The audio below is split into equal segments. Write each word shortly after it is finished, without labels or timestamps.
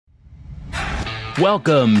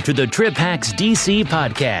Welcome to the Trip Hacks DC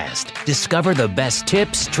podcast. Discover the best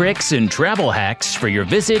tips, tricks, and travel hacks for your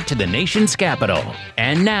visit to the nation's capital.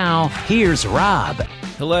 And now, here's Rob.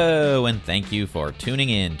 Hello, and thank you for tuning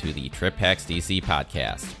in to the Trip Hacks DC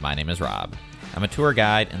podcast. My name is Rob. I'm a tour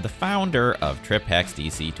guide and the founder of Trip Hacks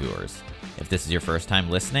DC Tours. If this is your first time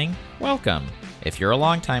listening, welcome. If you're a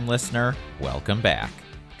longtime listener, welcome back.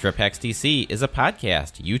 Trip Hacks DC is a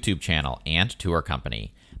podcast, YouTube channel, and tour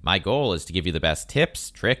company. My goal is to give you the best tips,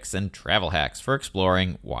 tricks, and travel hacks for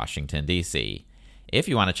exploring Washington, D.C. If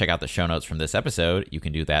you want to check out the show notes from this episode, you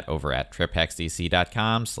can do that over at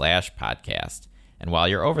triphacksdc.com/podcast. And while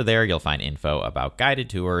you're over there, you'll find info about guided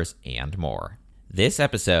tours and more. This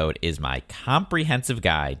episode is my comprehensive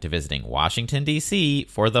guide to visiting Washington, D.C.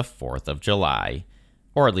 for the 4th of July,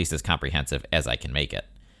 or at least as comprehensive as I can make it.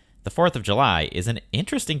 The 4th of July is an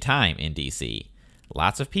interesting time in D.C.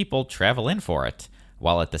 Lots of people travel in for it,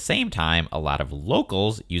 while at the same time, a lot of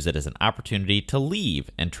locals use it as an opportunity to leave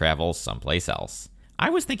and travel someplace else. I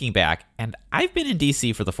was thinking back, and I've been in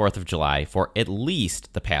D.C. for the 4th of July for at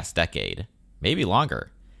least the past decade, maybe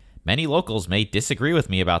longer. Many locals may disagree with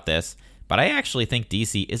me about this, but I actually think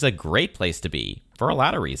D.C. is a great place to be for a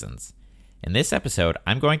lot of reasons. In this episode,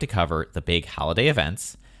 I'm going to cover the big holiday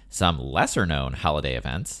events, some lesser-known holiday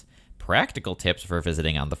events, practical tips for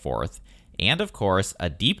visiting on the 4th, and of course, a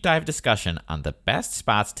deep dive discussion on the best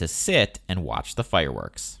spots to sit and watch the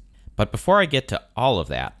fireworks. But before I get to all of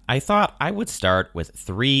that, I thought I would start with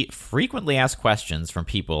 3 frequently asked questions from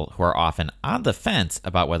people who are often on the fence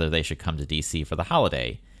about whether they should come to DC for the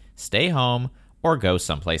holiday, stay home, or go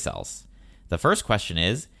someplace else. The first question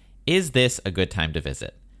is this a good time to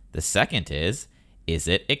visit? The second is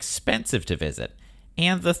it expensive to visit?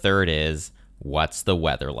 And the third is, what's the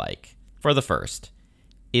weather like? For the first,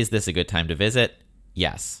 is this a good time to visit?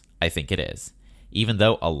 Yes, I think it is. Even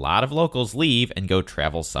though a lot of locals leave and go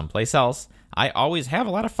travel someplace else, I always have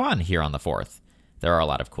a lot of fun here on the 4th. There are a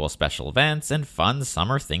lot of cool special events and fun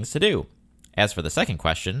summer things to do. As for the second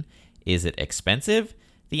question, is it expensive?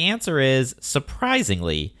 The answer is,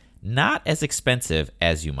 surprisingly, not as expensive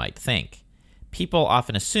as you might think. People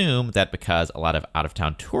often assume that because a lot of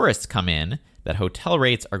out-of-town tourists come in, that hotel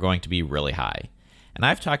rates are going to be really high. And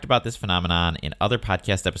I've talked about this phenomenon in other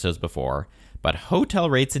podcast episodes before, but hotel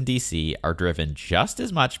rates in DC are driven just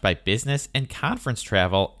as much by business and conference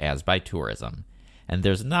travel as by tourism. And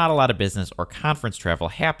there's not a lot of business or conference travel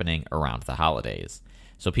happening around the holidays.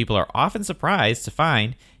 So people are often surprised to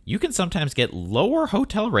find you can sometimes get lower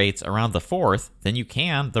hotel rates around the 4th than you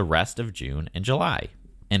can the rest of June and July.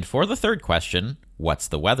 And for the third question, what's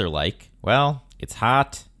the weather like? Well, it's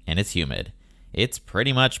hot and it's humid. It's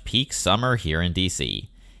pretty much peak summer here in DC.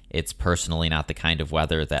 It's personally not the kind of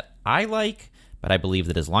weather that I like, but I believe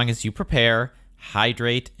that as long as you prepare,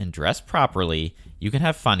 hydrate, and dress properly, you can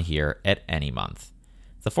have fun here at any month.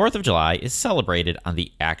 The 4th of July is celebrated on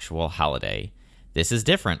the actual holiday. This is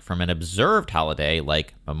different from an observed holiday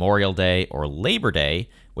like Memorial Day or Labor Day,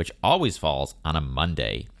 which always falls on a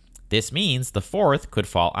Monday. This means the 4th could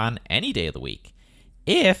fall on any day of the week.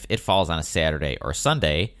 If it falls on a Saturday or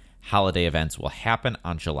Sunday, holiday events will happen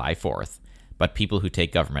on July 4th, but people who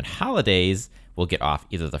take government holidays will get off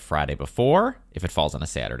either the Friday before, if it falls on a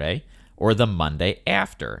Saturday, or the Monday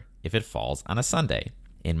after, if it falls on a Sunday.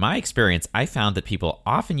 In my experience, I found that people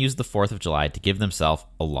often use the 4th of July to give themselves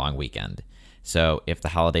a long weekend. So if the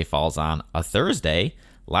holiday falls on a Thursday,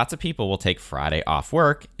 lots of people will take Friday off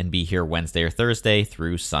work and be here Wednesday or Thursday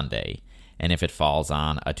through Sunday. And if it falls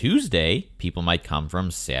on a Tuesday, people might come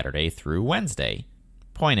from Saturday through Wednesday.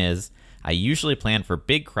 Point is, I usually plan for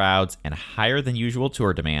big crowds and higher than usual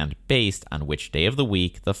tour demand based on which day of the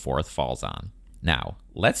week the 4th falls on. Now,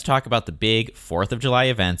 let's talk about the big 4th of July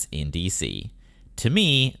events in DC. To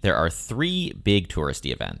me, there are 3 big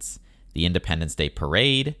touristy events: the Independence Day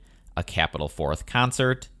Parade, a Capitol 4th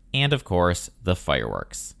concert, and of course, the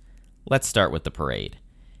fireworks. Let's start with the parade.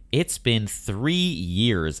 It's been 3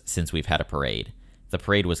 years since we've had a parade. The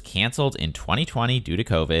parade was canceled in 2020 due to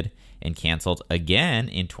COVID, and canceled again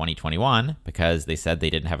in 2021 because they said they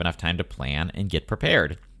didn't have enough time to plan and get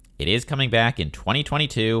prepared. It is coming back in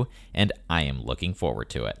 2022, and I am looking forward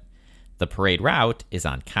to it. The parade route is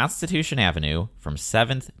on Constitution Avenue from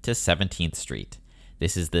 7th to 17th Street.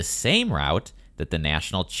 This is the same route that the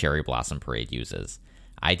National Cherry Blossom Parade uses.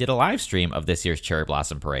 I did a live stream of this year's Cherry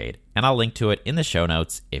Blossom Parade, and I'll link to it in the show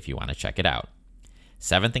notes if you want to check it out.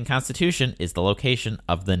 7th and Constitution is the location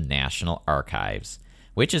of the National Archives,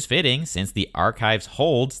 which is fitting since the Archives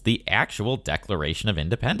holds the actual Declaration of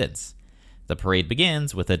Independence. The parade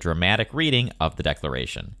begins with a dramatic reading of the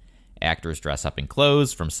Declaration, Actors dress up in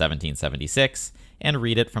clothes from 1776 and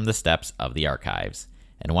read it from the steps of the archives.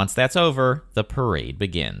 And once that's over, the parade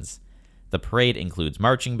begins. The parade includes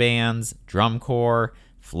marching bands, drum corps,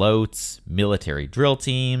 floats, military drill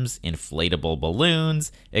teams, inflatable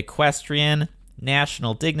balloons, equestrian,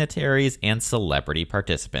 national dignitaries, and celebrity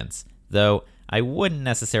participants, though I wouldn't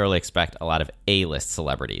necessarily expect a lot of A-list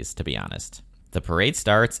celebrities, to be honest. The parade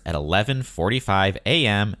starts at 11:45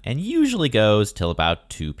 a.m. and usually goes till about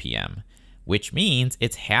 2 p.m., which means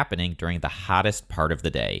it's happening during the hottest part of the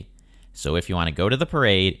day. So if you want to go to the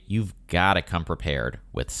parade, you've got to come prepared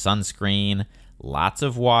with sunscreen, lots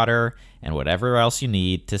of water, and whatever else you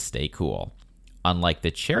need to stay cool. Unlike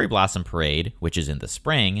the Cherry Blossom Parade, which is in the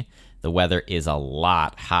spring, the weather is a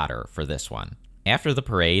lot hotter for this one. After the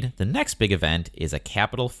parade, the next big event is a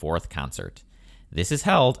Capitol 4th concert. This is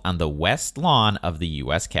held on the west lawn of the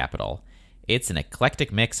U.S. Capitol. It's an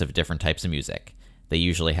eclectic mix of different types of music. They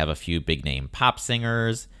usually have a few big-name pop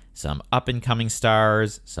singers, some up-and-coming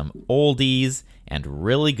stars, some oldies, and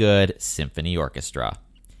really good symphony orchestra.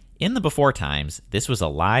 In the before times, this was a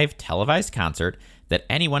live televised concert that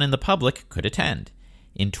anyone in the public could attend.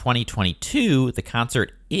 In 2022, the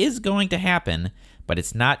concert is going to happen, but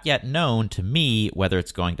it's not yet known to me whether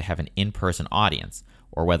it's going to have an in-person audience,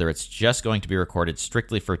 or whether it's just going to be recorded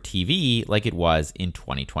strictly for TV like it was in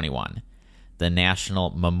 2021. The National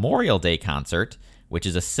Memorial Day Concert, which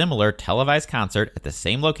is a similar televised concert at the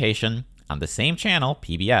same location on the same channel,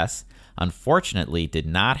 PBS, unfortunately did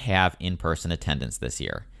not have in-person attendance this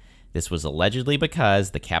year. This was allegedly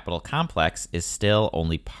because the Capitol complex is still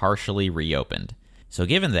only partially reopened. So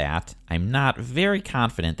given that, I'm not very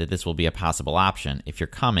confident that this will be a possible option if you're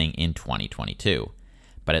coming in 2022.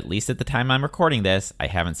 But at least at the time I'm recording this, I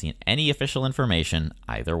haven't seen any official information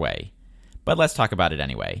either way. But let's talk about it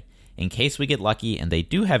anyway, in case we get lucky and they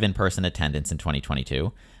do have in-person attendance in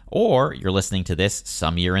 2022, or you're listening to this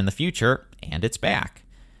some year in the future and it's back.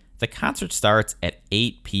 The concert starts at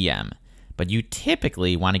 8 p.m., but you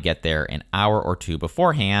typically want to get there an hour or two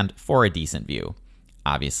beforehand for a decent view.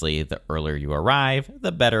 Obviously, the earlier you arrive,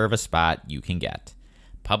 the better of a spot you can get.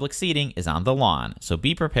 Public seating is on the lawn, so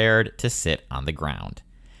be prepared to sit on the ground.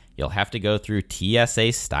 You'll have to go through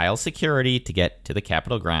TSA-style security to get to the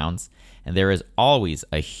Capitol grounds, and there is always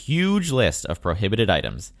a huge list of prohibited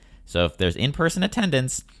items. So if there's in-person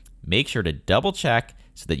attendance, make sure to double-check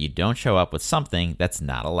so that you don't show up with something that's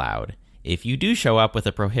not allowed. If you do show up with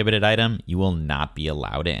a prohibited item, you will not be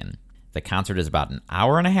allowed in. The concert is about an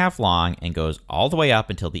hour and a half long and goes all the way up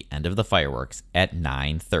until the end of the fireworks at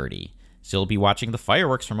 9:30. So you'll be watching the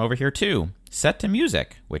fireworks from over here too, set to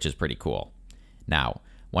music, which is pretty cool. Now,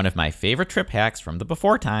 one of my favorite trip hacks from the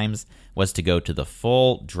before times was to go to the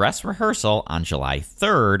full dress rehearsal on July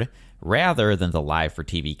 3rd rather than the live for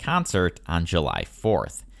TV concert on July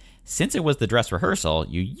 4th. Since it was the dress rehearsal,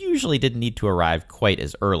 you usually didn't need to arrive quite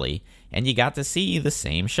as early, and you got to see the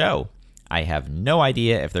same show. I have no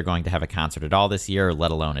idea if they're going to have a concert at all this year,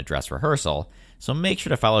 let alone a dress rehearsal, so make sure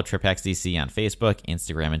to follow Trip Hacks DC on Facebook,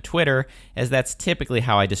 Instagram, and Twitter, as that's typically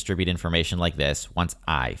how I distribute information like this once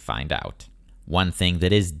I find out. One thing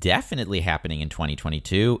that is definitely happening in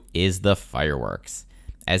 2022 is the fireworks.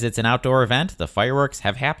 As it's an outdoor event, the fireworks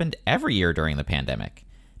have happened every year during the pandemic.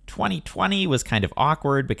 2020 was kind of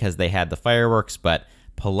awkward because they had the fireworks, but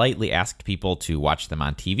politely asked people to watch them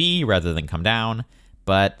on TV rather than come down.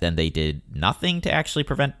 But then they did nothing to actually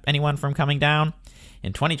prevent anyone from coming down.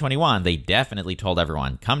 In 2021, they definitely told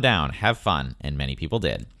everyone, come down, have fun, and many people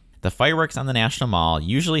did. The fireworks on the National Mall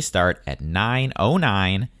usually start at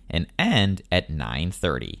 9:09 and end at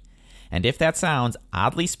 9:30. And if that sounds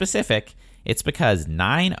oddly specific, it's because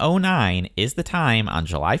 9:09 is the time on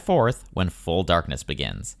July 4th when full darkness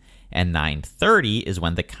begins, and 9:30 is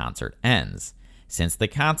when the concert ends. Since the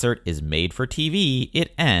concert is made for TV,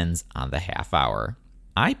 it ends on the half hour.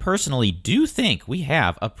 I personally do think we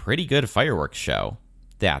have a pretty good fireworks show.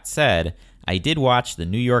 That said, I did watch the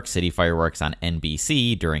New York City fireworks on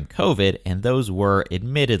NBC during COVID, and those were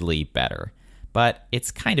admittedly better. But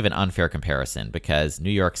it's kind of an unfair comparison because New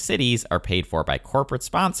York City's are paid for by corporate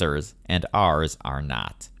sponsors, and ours are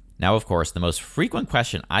not. Now, of course, the most frequent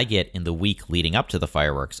question I get in the week leading up to the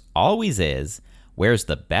fireworks always is, where's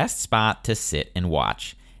the best spot to sit and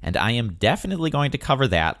watch? And I am definitely going to cover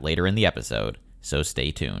that later in the episode, so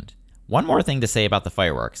stay tuned. One more thing to say about the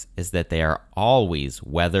fireworks is that they are always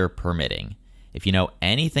weather permitting. If you know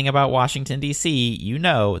anything about Washington, D.C., you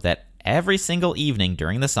know that every single evening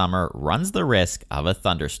during the summer runs the risk of a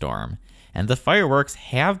thunderstorm, and the fireworks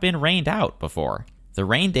have been rained out before. The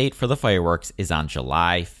rain date for the fireworks is on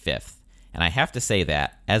July 5th, and I have to say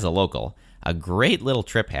that, as a local, a great little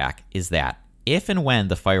trip hack is that if and when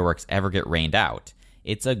the fireworks ever get rained out,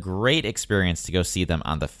 it's a great experience to go see them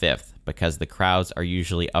on the 5th because the crowds are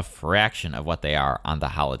usually a fraction of what they are on the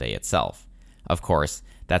holiday itself. Of course,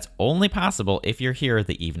 that's only possible if you're here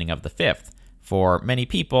the evening of the 5th. For many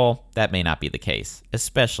people, that may not be the case,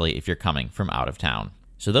 especially if you're coming from out of town.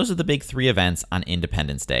 So those are the big 3 events on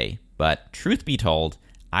Independence Day. But truth be told,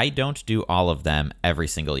 I don't do all of them every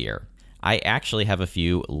single year. I actually have a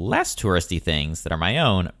few less touristy things that are my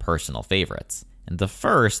own personal favorites. And the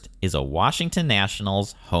first is a Washington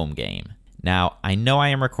Nationals home game. Now, I know I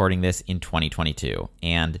am recording this in 2022,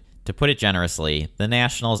 and to put it generously, the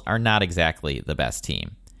Nationals are not exactly the best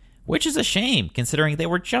team. Which is a shame, considering they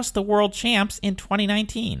were just the world champs in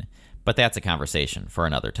 2019. But that's a conversation for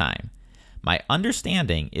another time. My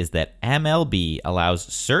understanding is that MLB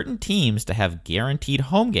allows certain teams to have guaranteed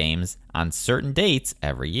home games on certain dates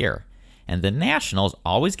every year. And the Nationals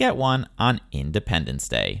always get one on Independence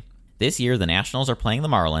Day. This year, the Nationals are playing the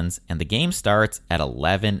Marlins, and the game starts at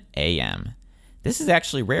 11 a.m. This is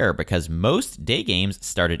actually rare because most day games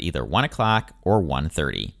start at either 1 o'clock or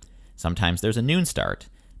 1:30. Sometimes there's a noon start,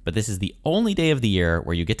 but this is the only day of the year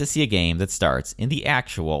where you get to see a game that starts in the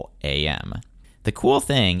actual a.m. The cool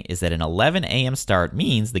thing is that an 11 a.m. start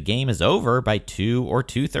means the game is over by 2 or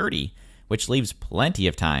 2:30, which leaves plenty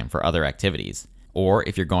of time for other activities. Or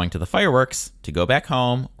if you're going to the fireworks, to go back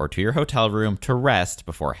home or to your hotel room to rest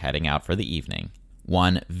before heading out for the evening.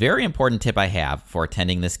 One very important tip I have for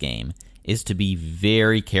attending this game is to be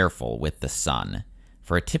very careful with the sun.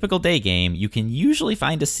 For a typical day game, you can usually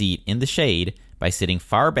find a seat in the shade by sitting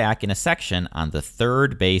far back in a section on the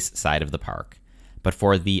third base side of the park. But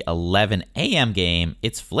for the 11 a.m. game,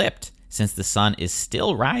 it's flipped since the sun is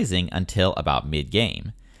still rising until about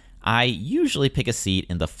mid-game. I usually pick a seat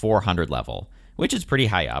in the 400 level, which is pretty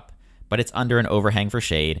high up, but it's under an overhang for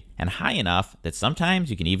shade and high enough that sometimes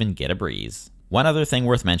you can even get a breeze. One other thing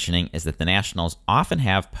worth mentioning is that the Nationals often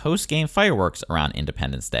have post-game fireworks around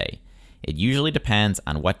Independence Day. It usually depends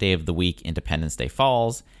on what day of the week Independence Day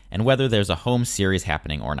falls and whether there's a home series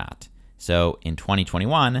happening or not. So in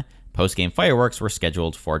 2021, post-game fireworks were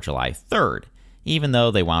scheduled for July 3rd, even though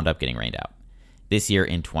they wound up getting rained out. This year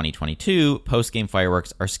in 2022, post-game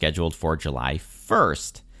fireworks are scheduled for July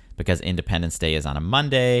 1st because Independence Day is on a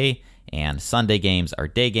Monday and Sunday games are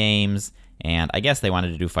day games, and I guess they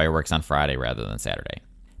wanted to do fireworks on Friday rather than Saturday.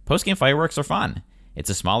 Post-game fireworks are fun. It's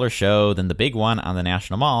a smaller show than the big one on the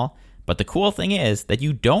National Mall, but the cool thing is that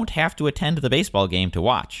you don't have to attend the baseball game to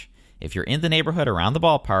watch. If you're in the neighborhood around the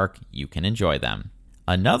ballpark, you can enjoy them.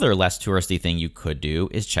 Another less touristy thing you could do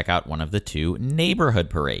is check out one of the 2 neighborhood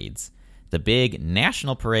parades. The big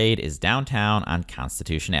national parade is downtown on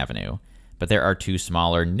Constitution Avenue, but there are 2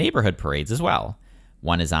 smaller neighborhood parades as well.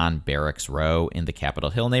 One is on Barracks Row in the Capitol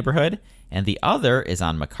Hill neighborhood, and the other is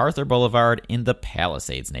on MacArthur Boulevard in the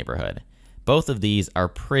Palisades neighborhood. Both of these are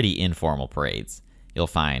pretty informal parades. You'll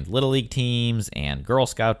find Little League teams and Girl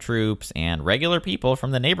Scout troops and regular people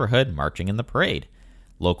from the neighborhood marching in the parade.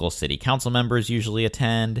 Local city council members usually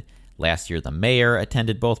attend. Last year, the mayor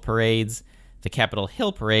attended both parades. The Capitol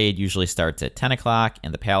Hill parade usually starts at 10 o'clock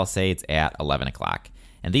and the Palisades at 11 o'clock.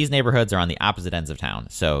 And these neighborhoods are on the opposite ends of town,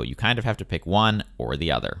 so you kind of have to pick one or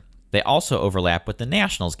the other. They also overlap with the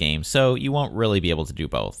Nationals game, so you won't really be able to do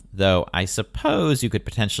both. Though I suppose you could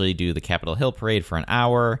potentially do the Capitol Hill parade for an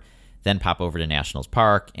hour, then pop over to Nationals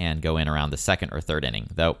Park and go in around the 2nd or 3rd inning,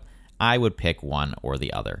 though I would pick one or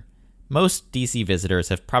the other. Most DC visitors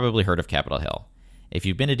have probably heard of Capitol Hill. If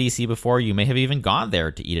you've been to DC before, you may have even gone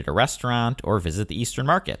there to eat at a restaurant or visit the Eastern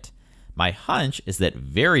Market. My hunch is that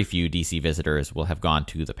very few DC visitors will have gone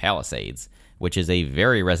to the Palisades, which is a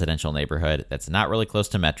very residential neighborhood that's not really close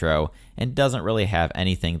to Metro and doesn't really have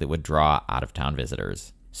anything that would draw out-of-town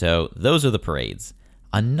visitors. So those are the parades.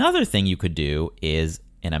 Another thing you could do is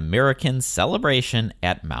an American celebration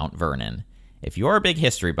at Mount Vernon. If you're a big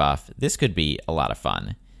history buff, this could be a lot of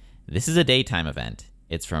fun. This is a daytime event.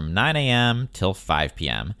 It's from 9 a.m. till 5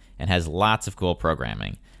 p.m. and has lots of cool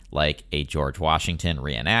programming, like a George Washington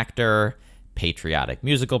reenactor, patriotic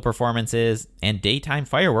musical performances, and daytime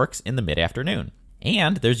fireworks in the mid-afternoon.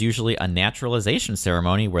 And there's usually a naturalization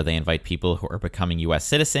ceremony where they invite people who are becoming U.S.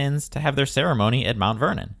 citizens to have their ceremony at Mount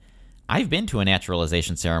Vernon. I've been to a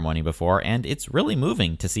naturalization ceremony before, and it's really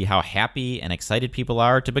moving to see how happy and excited people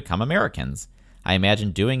are to become Americans. I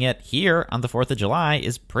imagine doing it here on the 4th of July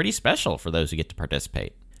is pretty special for those who get to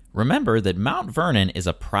participate. Remember that Mount Vernon is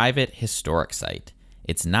a private historic site.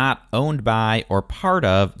 It's not owned by or part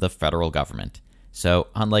of the federal government. So,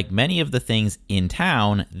 unlike many of the things in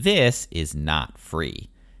town, this is not free.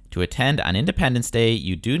 To attend on Independence Day,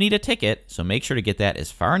 you do need a ticket, so make sure to get that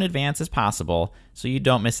as far in advance as possible so you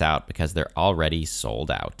don't miss out because they're already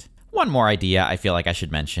sold out. One more idea I feel like I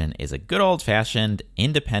should mention is a good old-fashioned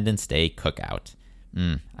Independence Day cookout.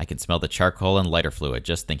 I can smell the charcoal and lighter fluid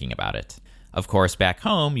just thinking about it. Of course, back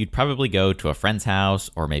home, you'd probably go to a friend's house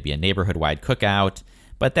or maybe a neighborhood-wide cookout,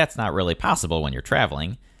 but that's not really possible when you're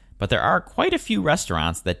traveling. But there are quite a few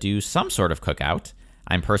restaurants that do some sort of cookout.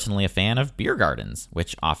 I'm personally a fan of beer gardens,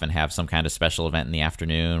 which often have some kind of special event in the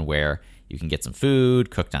afternoon where you can get some food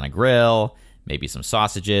cooked on a grill, maybe some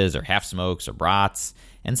sausages or half smokes or brats,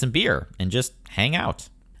 and some beer, and just hang out.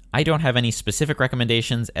 I don't have any specific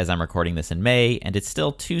recommendations as I'm recording this in May, and it's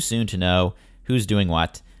still too soon to know who's doing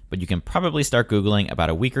what, but you can probably start Googling about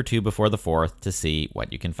a week or two before the 4th to see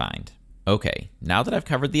what you can find. Okay, now that I've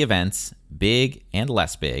covered the events, big and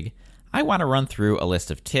less big, I want to run through a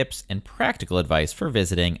list of tips and practical advice for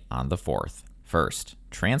visiting on the 4th. First,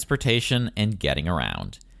 transportation and getting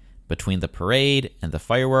around. Between the parade and the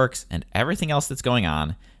fireworks and everything else that's going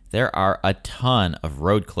on, there are a ton of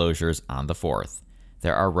road closures on the 4th.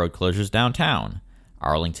 There are road closures downtown.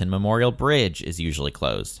 Arlington Memorial Bridge is usually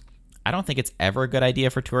closed. I don't think it's ever a good idea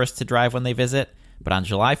for tourists to drive when they visit, but on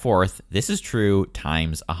July 4th, this is true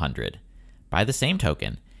times 100. By the same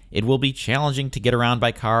token, it will be challenging to get around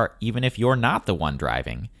by car even if you're not the one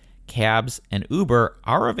driving. Cabs and Uber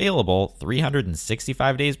are available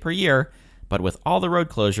 365 days per year, but with all the road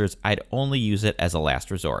closures, I'd only use it as a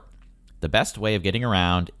last resort. The best way of getting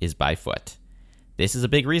around is by foot. This is a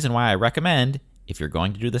big reason why I recommend, if you're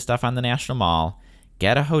going to do the stuff on the National Mall,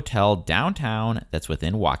 get a hotel downtown that's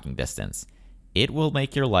within walking distance. It will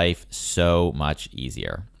make your life so much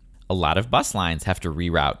easier. A lot of bus lines have to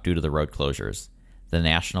reroute due to the road closures. The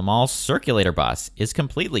National Mall Circulator bus is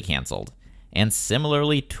completely canceled. And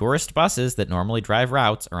similarly, tourist buses that normally drive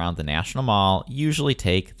routes around the National Mall usually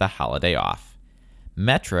take the holiday off.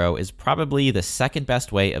 Metro is probably the second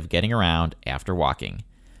best way of getting around after walking.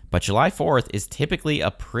 But July 4th is typically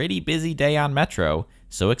a pretty busy day on Metro,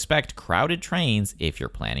 so expect crowded trains if you're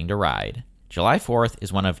planning to ride. July 4th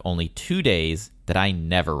is one of only 2 days that I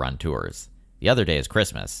never run tours. The other day is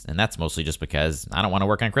Christmas, and that's mostly just because I don't want to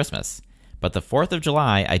work on Christmas. But the 4th of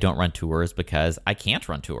July, I don't run tours because I can't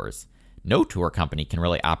run tours. No tour company can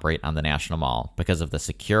really operate on the National Mall because of the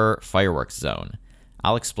secure fireworks zone.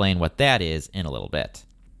 I'll explain what that is in a little bit.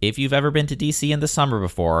 If you've ever been to DC in the summer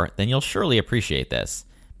before, then you'll surely appreciate this.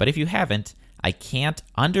 But if you haven't, I can't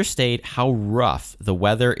understate how rough the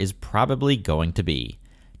weather is probably going to be.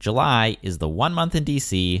 July is the one month in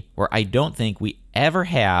DC where I don't think we ever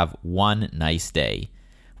have one nice day.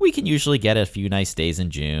 We can usually get a few nice days in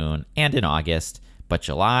June and in August, but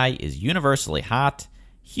July is universally hot,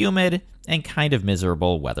 humid, and kind of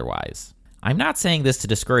miserable weather-wise. I'm not saying this to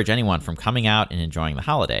discourage anyone from coming out and enjoying the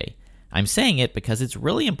holiday. I'm saying it because it's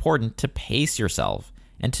really important to pace yourself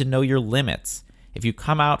and to know your limits. If you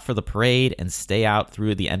come out for the parade and stay out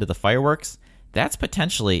through the end of the fireworks, that's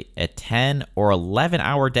potentially a 10 or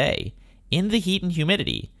 11-hour day. In the heat and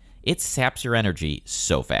humidity, it saps your energy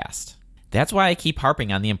so fast. That's why I keep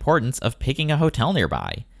harping on the importance of picking a hotel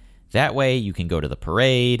nearby. That way you can go to the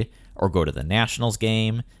parade or go to the Nationals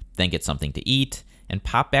game, then get something to eat, and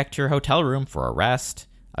pop back to your hotel room for a rest,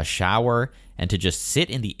 a shower, and to just sit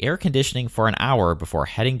in the air conditioning for an hour before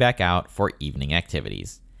heading back out for evening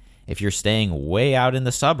activities. If you're staying way out in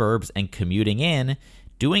the suburbs and commuting in,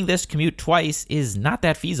 doing this commute twice is not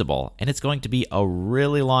that feasible, and it's going to be a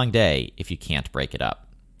really long day if you can't break it up.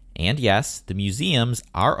 And yes, the museums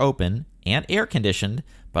are open and air-conditioned,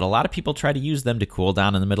 but a lot of people try to use them to cool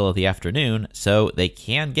down in the middle of the afternoon, so they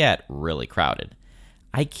can get really crowded.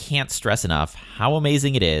 I can't stress enough how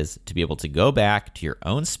amazing it is to be able to go back to your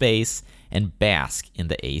own space and bask in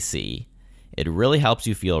the AC. It really helps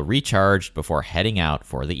you feel recharged before heading out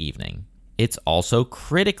for the evening. It's also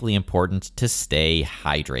critically important to stay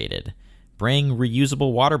hydrated. Bring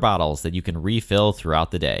reusable water bottles that you can refill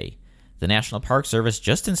throughout the day. The National Park Service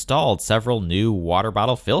just installed several new water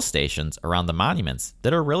bottle fill stations around the monuments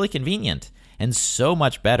that are really convenient and so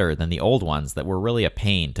much better than the old ones that were really a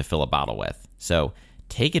pain to fill a bottle with. So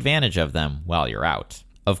take advantage of them while you're out.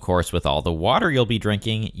 Of course, with all the water you'll be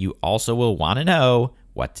drinking, you also will want to know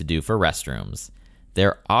what to do for restrooms.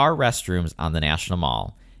 There are restrooms on the National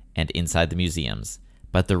Mall and inside the museums,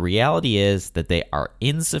 but the reality is that they are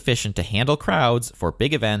insufficient to handle crowds for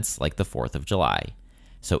big events like the 4th of July.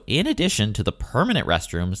 So in addition to the permanent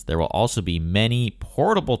restrooms, there will also be many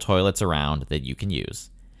portable toilets around that you can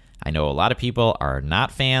use. I know a lot of people are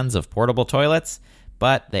not fans of portable toilets,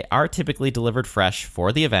 but they are typically delivered fresh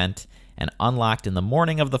for the event, and unlocked in the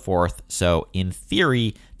morning of the 4th, so in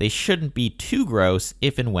theory, they shouldn't be too gross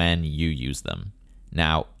if and when you use them.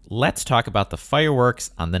 Now, let's talk about the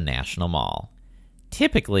fireworks on the National Mall.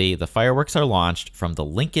 Typically, the fireworks are launched from the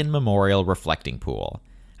Lincoln Memorial Reflecting Pool.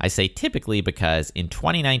 I say typically because in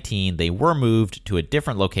 2019, they were moved to a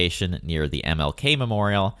different location near the MLK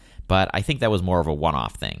Memorial, but I think that was more of a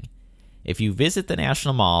one-off thing. If you visit the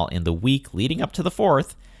National Mall in the week leading up to the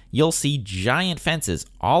 4th, you'll see giant fences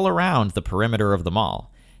all around the perimeter of the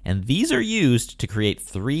mall, and these are used to create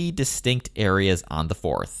 3 distinct areas on the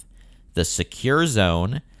 4th: the secure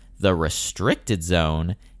zone, the restricted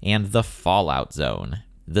zone, and the fallout zone.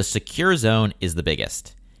 The secure zone is the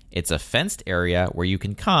biggest. It's a fenced area where you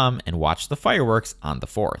can come and watch the fireworks on the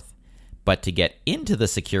 4th. But to get into the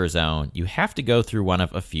secure zone, you have to go through one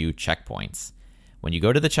of a few checkpoints. When you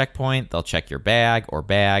go to the checkpoint, they'll check your bag or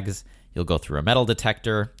bags, you'll go through a metal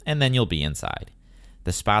detector, and then you'll be inside.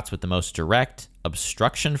 The spots with the most direct,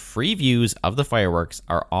 obstruction-free views of the fireworks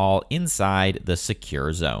are all inside the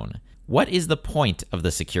secure zone. What is the point of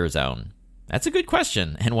the secure zone? That's a good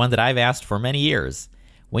question, and one that I've asked for many years.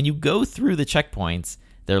 When you go through the checkpoints,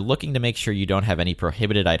 they're looking to make sure you don't have any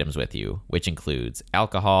prohibited items with you, which includes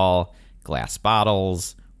alcohol, glass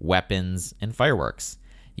bottles, weapons, and fireworks.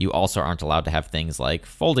 You also aren't allowed to have things like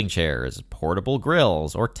folding chairs, portable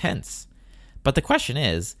grills, or tents. But the question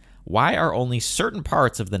is, why are only certain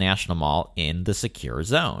parts of the National Mall in the secure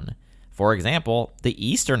zone? For example, the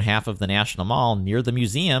eastern half of the National Mall near the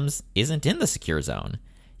museums isn't in the secure zone.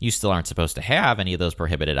 You still aren't supposed to have any of those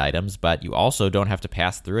prohibited items, but you also don't have to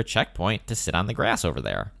pass through a checkpoint to sit on the grass over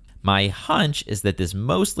there. My hunch is that this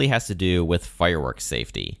mostly has to do with fireworks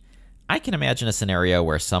safety. I can imagine a scenario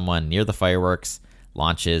where someone near the fireworks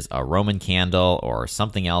launches a Roman candle or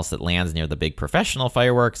something else that lands near the big professional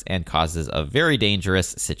fireworks and causes a very dangerous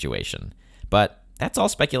situation. But that's all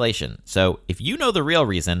speculation, so if you know the real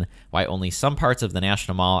reason why only some parts of the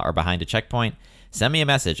National Mall are behind a checkpoint, send me a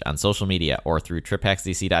message on social media or through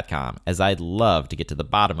triphacksdc.com, as I'd love to get to the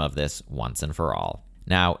bottom of this once and for all.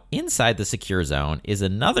 Now, inside the secure zone is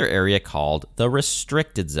another area called the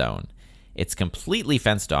restricted zone. It's completely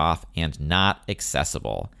fenced off and not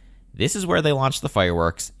accessible. This is where they launch the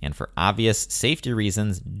fireworks, and for obvious safety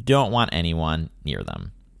reasons, don't want anyone near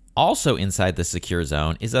them. Also inside the secure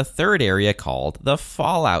zone is a third area called the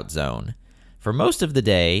fallout zone. For most of the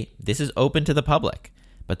day, this is open to the public,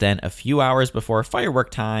 but then a few hours before firework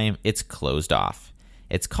time, it's closed off.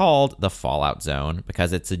 It's called the fallout zone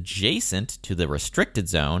because it's adjacent to the restricted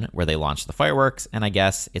zone where they launch the fireworks, and I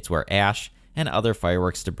guess it's where ash and other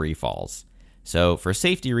fireworks debris falls. So for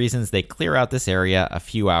safety reasons, they clear out this area a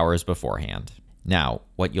few hours beforehand. Now,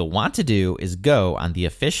 what you'll want to do is go on the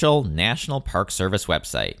official National Park Service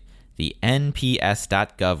website, the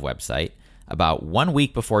nps.gov website, about 1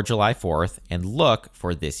 week before July 4th and look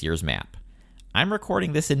for this year's map. I'm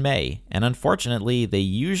recording this in May, and unfortunately, they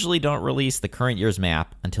usually don't release the current year's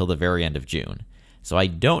map until the very end of June. So I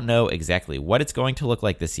don't know exactly what it's going to look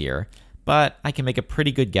like this year, but I can make a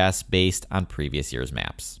pretty good guess based on previous year's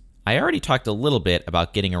maps. I already talked a little bit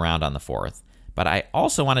about getting around on the 4th, but I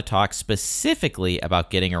also want to talk specifically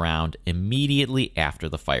about getting around immediately after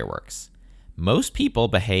the fireworks. Most people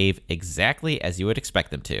behave exactly as you would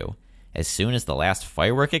expect them to. As soon as the last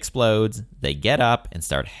firework explodes, they get up and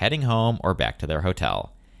start heading home or back to their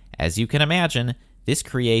hotel. As you can imagine, this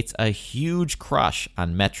creates a huge crush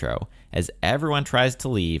on Metro as everyone tries to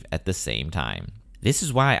leave at the same time. This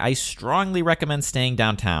is why I strongly recommend staying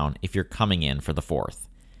downtown if you're coming in for the 4th.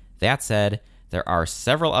 That said, there are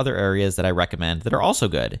several other areas that I recommend that are also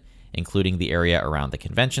good, including the area around the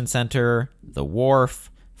convention center, the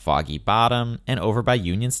wharf, Foggy Bottom, and over by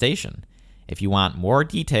Union Station. If you want more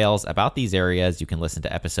details about these areas, you can listen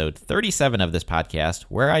to episode 37 of this podcast,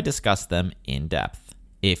 where I discuss them in depth.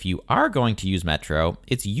 If you are going to use Metro,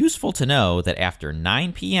 it's useful to know that after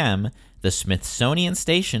 9 p.m., the Smithsonian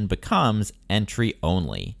Station becomes entry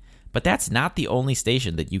only. But that's not the only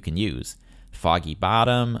station that you can use. Foggy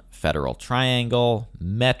Bottom, Federal Triangle,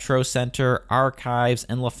 Metro Center, Archives,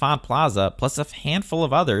 and LaFont Plaza, plus a handful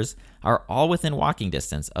of others, are all within walking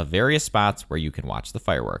distance of various spots where you can watch the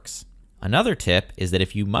fireworks. Another tip is that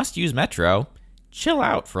if you must use Metro, chill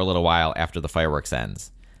out for a little while after the fireworks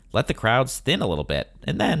ends. Let the crowds thin a little bit,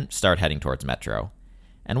 and then start heading towards Metro.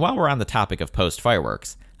 And while we're on the topic of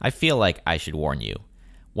post-fireworks, I feel like I should warn you.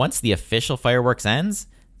 Once the official fireworks ends,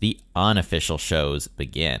 the unofficial shows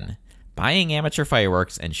begin. Buying amateur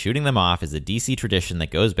fireworks and shooting them off is a DC tradition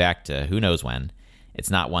that goes back to who knows when. It's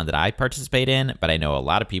not one that I participate in, but I know a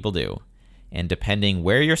lot of people do. And depending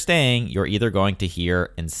where you're staying, you're either going to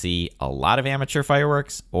hear and see a lot of amateur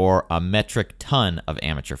fireworks or a metric ton of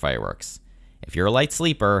amateur fireworks. If you're a light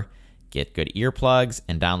sleeper, get good earplugs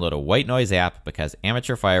and download a white noise app because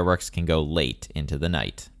amateur fireworks can go late into the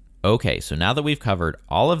night. Okay, so now that we've covered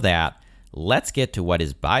all of that, let's get to what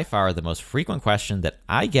is by far the most frequent question that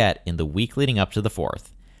I get in the week leading up to the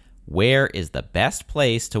 4th. Where is the best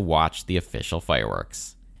place to watch the official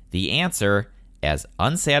fireworks? The answer, as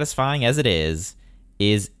unsatisfying as it is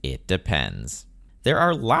it depends. There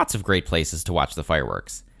are lots of great places to watch the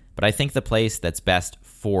fireworks, but I think the place that's best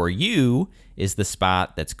for you is the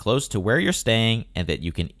spot that's close to where you're staying and that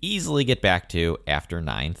you can easily get back to after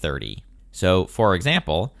 9:30. So, for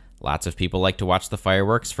example, lots of people like to watch the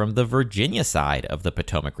fireworks from the Virginia side of the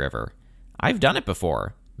Potomac River. I've done it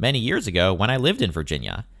before, many years ago when I lived in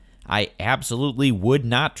Virginia. I absolutely would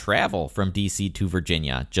not travel from DC to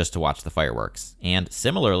Virginia just to watch the fireworks. And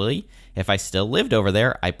similarly, if I still lived over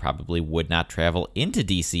there, I probably would not travel into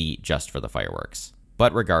DC just for the fireworks.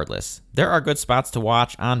 But regardless, there are good spots to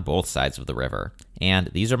watch on both sides of the river.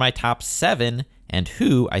 And these are my top 7 and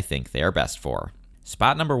who I think they are best for.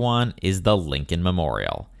 Spot number 1 is the Lincoln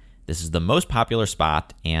Memorial. This is the most popular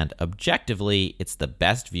spot, and objectively, it's the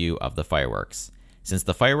best view of the fireworks. Since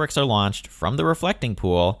the fireworks are launched from the reflecting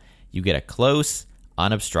pool, you get a close,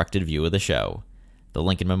 unobstructed view of the show. The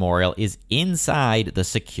Lincoln Memorial is inside the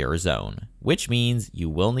secure zone, which means you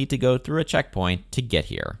will need to go through a checkpoint to get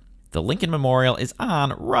here. The Lincoln Memorial is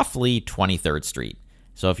on roughly 23rd Street,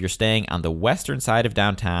 so if you're staying on the western side of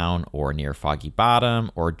downtown or near Foggy Bottom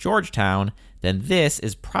or Georgetown, then this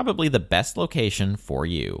is probably the best location for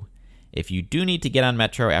you. If you do need to get on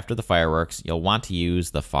Metro after the fireworks, you'll want to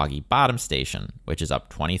use the Foggy Bottom station, which is up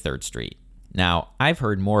 23rd Street. Now, I've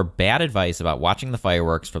heard more bad advice about watching the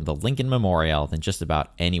fireworks from the Lincoln Memorial than just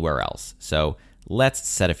about anywhere else, so let's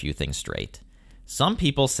set a few things straight. Some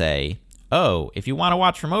people say, oh, if you want to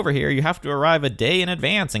watch from over here, you have to arrive a day in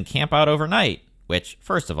advance and camp out overnight, which,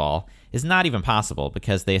 first of all, is not even possible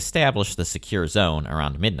because they establish the secure zone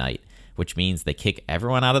around midnight, which means they kick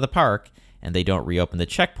everyone out of the park and they don't reopen the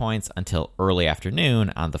checkpoints until early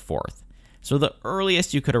afternoon on the 4th. So the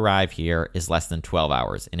earliest you could arrive here is less than 12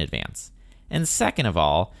 hours in advance. And second of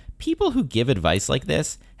all, people who give advice like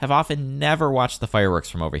this have often never watched the fireworks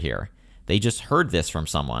from over here. They just heard this from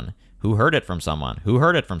someone, who heard it from someone, who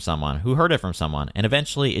heard it from someone, who heard it from someone, and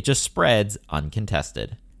eventually it just spreads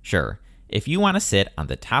uncontested. Sure, if you want to sit on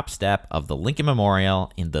the top step of the Lincoln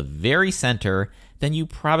Memorial in the very center, then you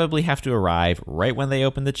probably have to arrive right when they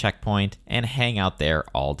open the checkpoint and hang out there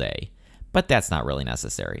all day. But that's not really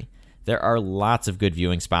necessary. There are lots of good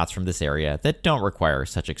viewing spots from this area that don't require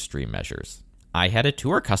such extreme measures. I had a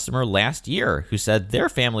tour customer last year who said their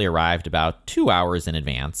family arrived about 2 hours in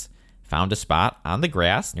advance, found a spot on the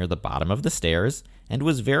grass near the bottom of the stairs, and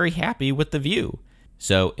was very happy with the view.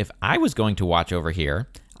 So if I was going to watch over here,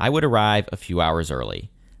 I would arrive a few hours early.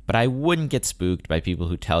 But I wouldn't get spooked by people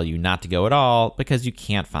who tell you not to go at all because you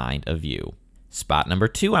can't find a view. Spot number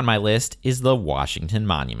 2 on my list is the Washington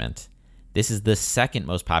Monument. This is the second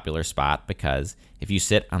most popular spot because if you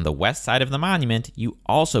sit on the west side of the monument, you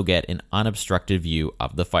also get an unobstructed view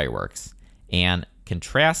of the fireworks. And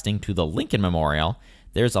contrasting to the Lincoln Memorial,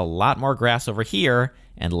 there's a lot more grass over here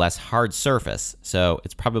and less hard surface, so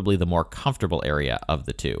it's probably the more comfortable area of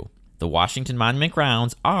the two. The Washington Monument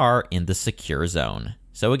grounds are in the secure zone,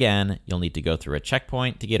 so again, you'll need to go through a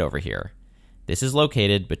checkpoint to get over here. This is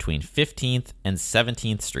located between 15th and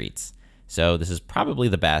 17th Streets. So this is probably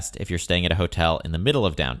the best if you're staying at a hotel in the middle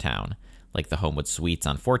of downtown, like the Homewood Suites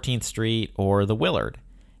on 14th Street or the Willard.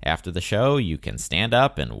 After the show, you can stand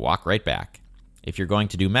up and walk right back. If you're going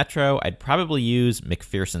to do Metro, I'd probably use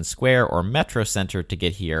McPherson Square or Metro Center to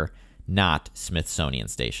get here, not Smithsonian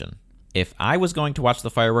Station. If I was going to watch the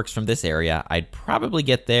fireworks from this area, I'd probably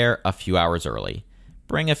get there a few hours early,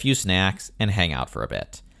 bring a few snacks, and hang out for a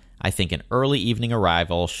bit. I think an early evening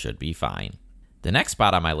arrival should be fine. The next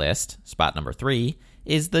spot on my list, spot number 3,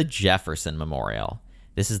 is the Jefferson Memorial.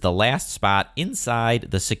 This is the last spot inside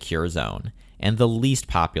the secure zone, and the least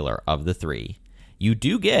popular of the 3. You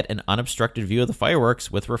do get an unobstructed view of the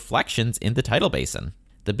fireworks with reflections in the tidal basin.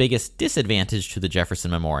 The biggest disadvantage to the Jefferson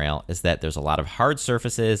Memorial is that there's a lot of hard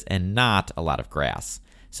surfaces and not a lot of grass,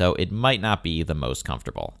 so it might not be the most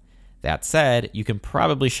comfortable. That said, you can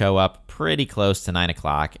probably show up pretty close to 9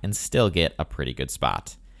 o'clock and still get a pretty good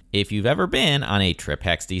spot. If you've ever been on a Trip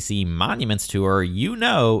Hacks DC Monuments tour, you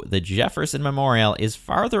know the Jefferson Memorial is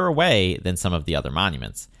farther away than some of the other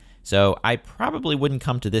monuments. So I probably wouldn't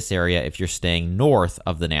come to this area if you're staying north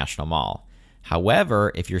of the National Mall.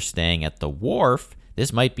 However, if you're staying at the Wharf,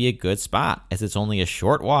 this might be a good spot as it's only a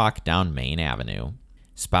short walk down Main Avenue.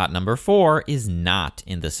 Spot number 4 is not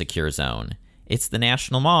in the secure zone. It's the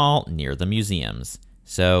National Mall near the museums.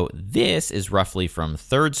 So this is roughly from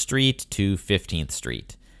 3rd Street to 15th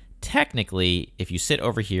Street. Technically, if you sit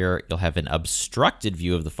over here, you'll have an obstructed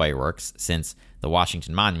view of the fireworks since the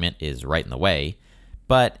Washington Monument is right in the way,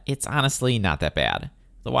 but it's honestly not that bad.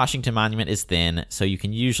 The Washington Monument is thin, so you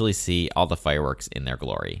can usually see all the fireworks in their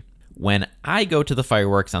glory. When I go to the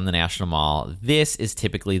fireworks on the National Mall, this is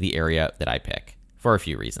typically the area that I pick, for a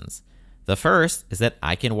few reasons. The first is that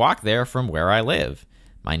I can walk there from where I live.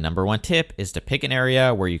 My number one tip is to pick an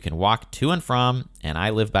area where you can walk to and from, and I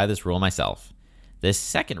live by this rule myself. The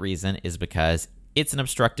second reason is because it's an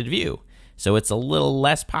obstructed view, so it's a little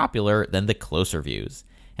less popular than the closer views,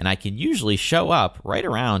 and I can usually show up right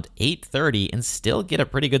around 8:30 and still get a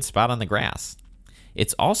pretty good spot on the grass.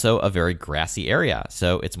 It's also a very grassy area,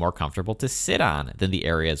 so it's more comfortable to sit on than the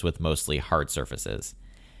areas with mostly hard surfaces.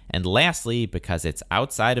 And lastly, because it's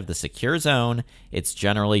outside of the secure zone, it's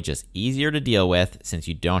generally just easier to deal with since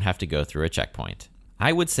you don't have to go through a checkpoint.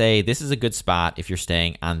 I would say this is a good spot if you're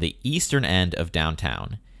staying on the eastern end of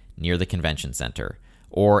downtown, near the convention center,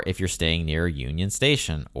 or if you're staying near Union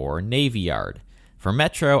Station or Navy Yard. For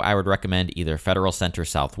Metro, I would recommend either Federal Center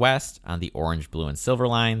Southwest on the orange, blue, and silver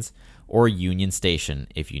lines, or Union Station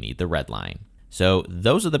if you need the red line. So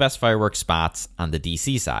those are the best fireworks spots on the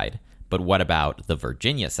DC side. But what about the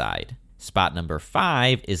Virginia side? Spot number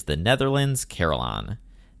 5 is the Netherlands Carillon.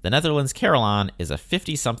 The Netherlands Carillon is a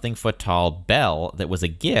 50-something foot tall bell that was a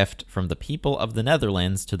gift from the people of the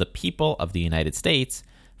Netherlands to the people of the United States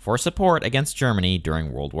for support against Germany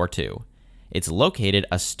during World War II. It's located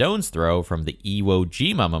a stone's throw from the Iwo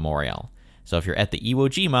Jima Memorial. So if you're at the Iwo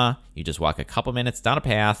Jima, you just walk a couple minutes down a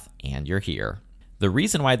path and you're here. The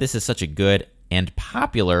reason why this is such a good and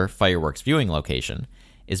popular fireworks viewing location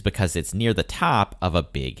is because it's near the top of a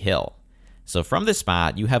big hill. So from this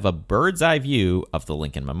spot, you have a bird's eye view of the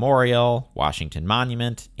Lincoln Memorial, Washington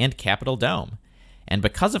Monument, and Capitol Dome. And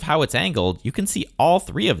because of how it's angled, you can see all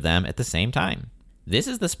 3 of them at the same time. This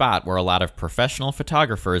is the spot where a lot of professional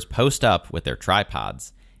photographers post up with their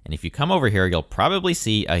tripods. And if you come over here, you'll probably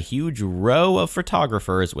see a huge row of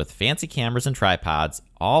photographers with fancy cameras and tripods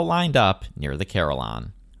all lined up near the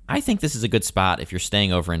Carillon. I think this is a good spot if you're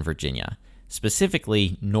staying over in Virginia,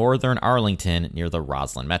 specifically northern Arlington near the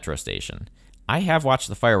Roslyn Metro Station. I have watched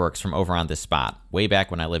the fireworks from over on this spot way back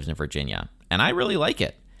when I lived in Virginia, and I really like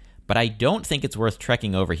it. But I don't think it's worth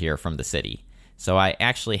trekking over here from the city, so I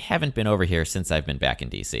actually haven't been over here since I've been back in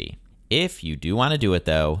DC. If you do want to do it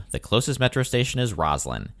though, the closest metro station is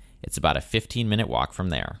Roslyn. It's about a 15-minute walk from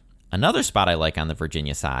there. Another spot I like on the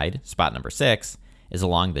Virginia side, spot number 6, is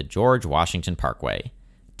along the George Washington Parkway.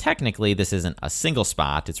 Technically, this isn't a single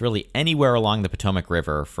spot. It's really anywhere along the Potomac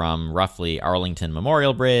River from roughly Arlington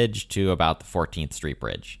Memorial Bridge to about the 14th Street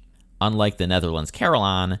Bridge. Unlike the Netherlands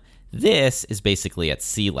Carillon, this is basically at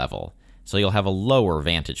sea level, so you'll have a lower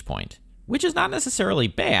vantage point, which is not necessarily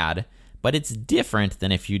bad, but it's different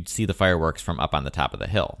than if you'd see the fireworks from up on the top of the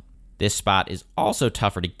hill. This spot is also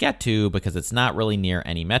tougher to get to because it's not really near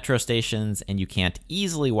any metro stations, and you can't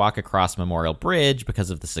easily walk across Memorial Bridge because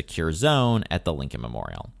of the secure zone at the Lincoln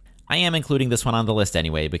Memorial. I am including this one on the list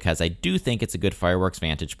anyway because I do think it's a good fireworks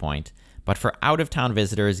vantage point, but for out-of-town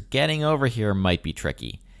visitors, getting over here might be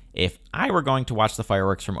tricky. If I were going to watch the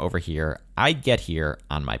fireworks from over here, I'd get here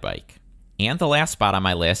on my bike. And the last spot on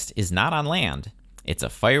my list is not on land. It's a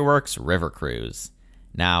fireworks river cruise.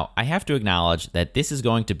 Now, I have to acknowledge that this is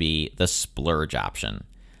going to be the splurge option.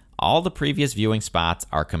 All the previous viewing spots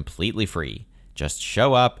are completely free. Just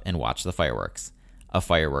show up and watch the fireworks. A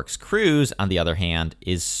fireworks cruise, on the other hand,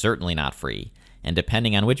 is certainly not free, and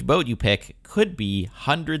depending on which boat you pick, could be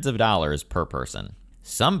hundreds of dollars per person.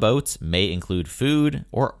 Some boats may include food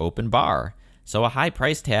or open bar, so a high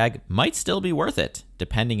price tag might still be worth it,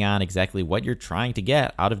 depending on exactly what you're trying to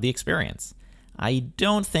get out of the experience. I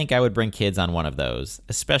don't think I would bring kids on one of those,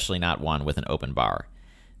 especially not one with an open bar.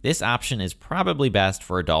 This option is probably best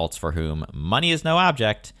for adults for whom money is no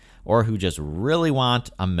object, or who just really want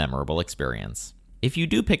a memorable experience. If you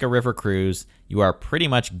do pick a river cruise, you are pretty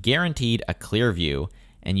much guaranteed a clear view,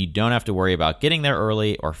 and you don't have to worry about getting there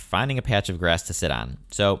early or finding a patch of grass to sit on.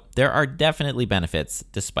 So there are definitely benefits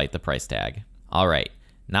despite the price tag. All right,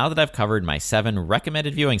 now that I've covered my 7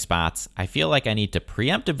 recommended viewing spots, I feel like I need to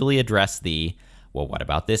preemptively address the, well, what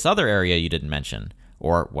about this other area you didn't mention?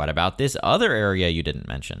 Or what about this other area you didn't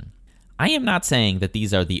mention? I am not saying that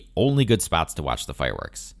these are the only good spots to watch the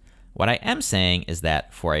fireworks. What I am saying is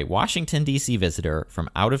that for a Washington, D.C. visitor from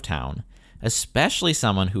out of town, especially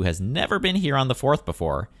someone who has never been here on the 4th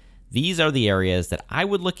before, These are the areas that I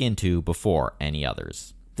would look into before any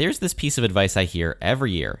others. There's this piece of advice I hear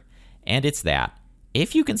every year, and it's that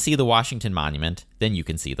if you can see the Washington Monument, then you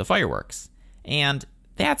can see the fireworks. And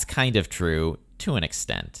that's kind of true to an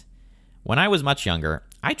extent. When I was much younger,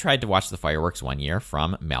 I tried to watch the fireworks one year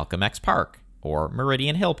from Malcolm X Park, or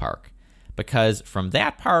Meridian Hill Park, because from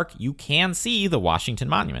that park you can see the Washington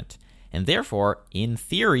Monument, and therefore, in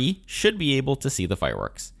theory, should be able to see the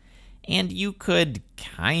fireworks. And you could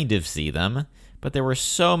kind of see them, but there were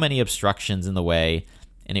so many obstructions in the way,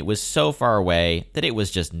 and it was so far away that it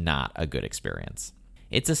was just not a good experience.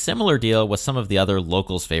 It's a similar deal with some of the other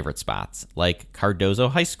locals' favorite spots, like Cardozo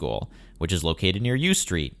High School, which is located near U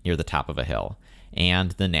Street, near the top of a hill,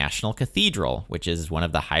 and the National Cathedral, which is one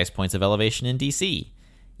of the highest points of elevation in DC.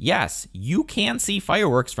 Yes, you can see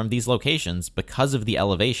fireworks from these locations because of the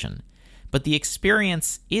elevation, but the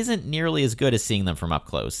experience isn't nearly as good as seeing them from up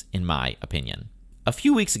close, in my opinion. A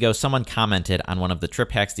few weeks ago, someone commented on one of the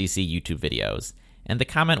Trip Hacks DC YouTube videos, and the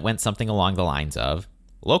comment went something along the lines of,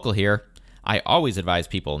 "Local here, I always advise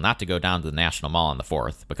people not to go down to the National Mall on the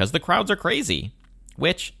 4th because the crowds are crazy,"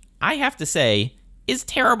 which, I have to say, is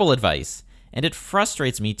terrible advice, and it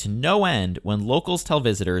frustrates me to no end when locals tell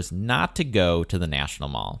visitors not to go to the National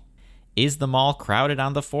Mall. Is the mall crowded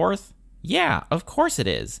on the 4th? Yeah, of course it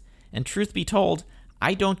is. And truth be told,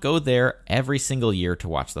 I don't go there every single year to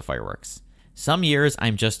watch the fireworks. Some years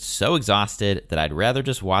I'm just so exhausted that I'd rather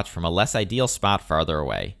just watch from a less ideal spot farther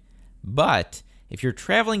away. But if you're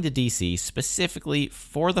traveling to DC specifically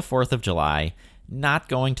for the 4th of July, not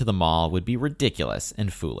going to the mall would be ridiculous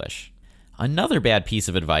and foolish. Another bad piece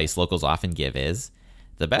of advice locals often give is,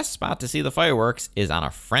 the best spot to see the fireworks is on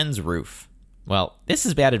a friend's roof. Well, this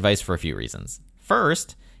is bad advice for a few reasons.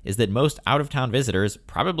 First is that most out-of-town visitors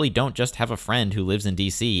probably don't just have a friend who lives in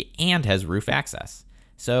DC and has roof access.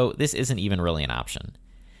 So this isn't even really an option.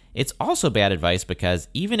 It's also bad advice because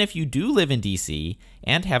even if you do live in DC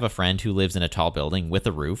and have a friend who lives in a tall building with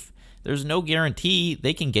a roof, there's no guarantee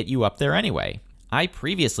they can get you up there anyway. I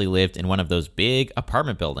previously lived in one of those big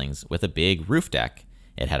apartment buildings with a big roof deck.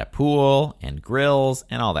 It had a pool and grills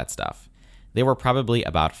and all that stuff. There were probably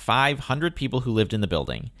about 500 people who lived in the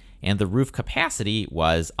building, and the roof capacity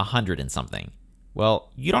was 100 and something.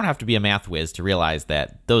 Well, you don't have to be a math whiz to realize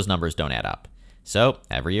that those numbers don't add up. So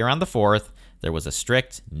every year on the 4th, there was a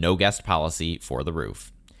strict no guest policy for the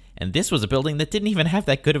roof. And this was a building that didn't even have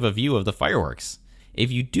that good of a view of the fireworks.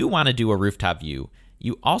 If you do want to do a rooftop view,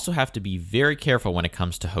 you also have to be very careful when it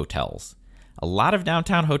comes to hotels. A lot of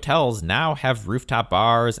downtown hotels now have rooftop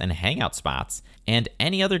bars and hangout spots, and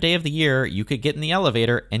any other day of the year, you could get in the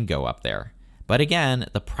elevator and go up there. But again,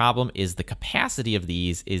 the problem is the capacity of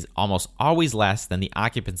these is almost always less than the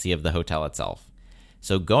occupancy of the hotel itself.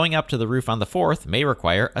 So going up to the roof on the 4th may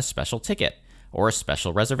require a special ticket or a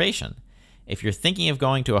special reservation. If you're thinking of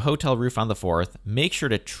going to a hotel roof on the 4th, make sure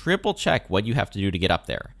to triple check what you have to do to get up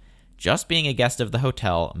there. Just being a guest of the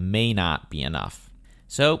hotel may not be enough.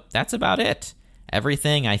 So that's about it.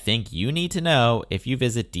 Everything I think you need to know if you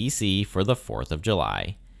visit DC for the 4th of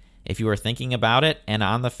July. If you are thinking about it and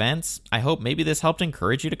on the fence, I hope maybe this helped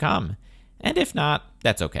encourage you to come. And if not,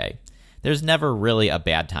 that's okay. There's never really a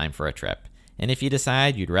bad time for a trip. And if you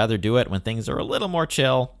decide you'd rather do it when things are a little more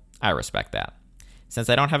chill, I respect that. Since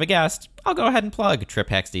I don't have a guest, I'll go ahead and plug Trip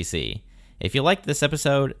Hacks DC. If you liked this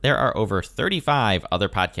episode, there are over 35 other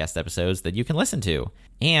podcast episodes that you can listen to.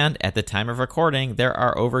 And at the time of recording, there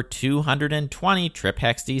are over 220 Trip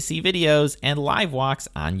Hacks DC videos and live walks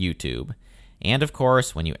on YouTube. And of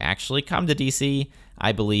course, when you actually come to DC,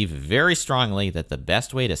 I believe very strongly that the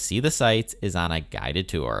best way to see the sights is on a guided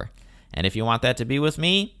tour. And if you want that to be with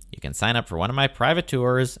me, you can sign up for one of my private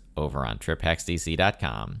tours over on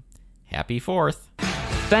triphacksdc.com. Happy 4th.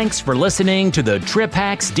 Thanks for listening to the Trip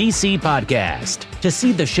Hacks DC podcast. To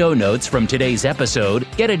see the show notes from today's episode,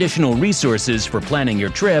 get additional resources for planning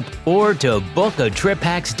your trip, or to book a Trip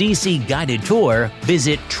Hacks DC guided tour,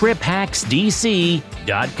 visit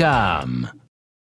triphacksdc.com.